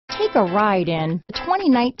Take a ride in the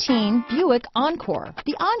 2019 Buick Encore.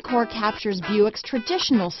 The Encore captures Buick's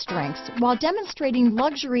traditional strengths while demonstrating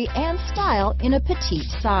luxury and style in a petite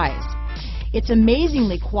size. It's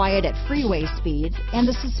amazingly quiet at freeway speeds, and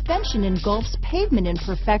the suspension engulfs pavement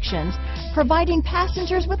imperfections, providing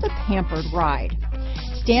passengers with a pampered ride.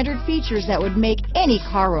 Standard features that would make any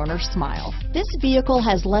car owner smile. This vehicle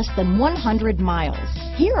has less than 100 miles.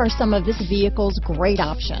 Here are some of this vehicle's great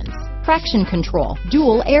options: traction control,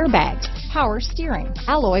 dual airbags, power steering,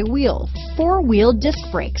 alloy wheels, four-wheel disc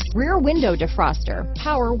brakes, rear window defroster,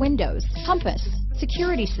 power windows, compass,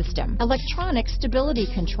 security system, electronic stability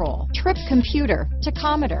control, trip computer,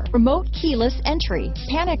 tachometer, remote keyless entry,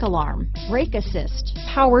 panic alarm, brake assist,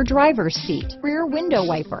 power driver's seat, rear window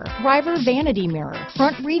wiper, driver vanity mirror,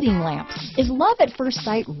 front reading lamps. Is love at first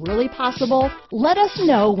sight really possible? Let us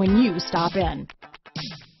know when you stop in.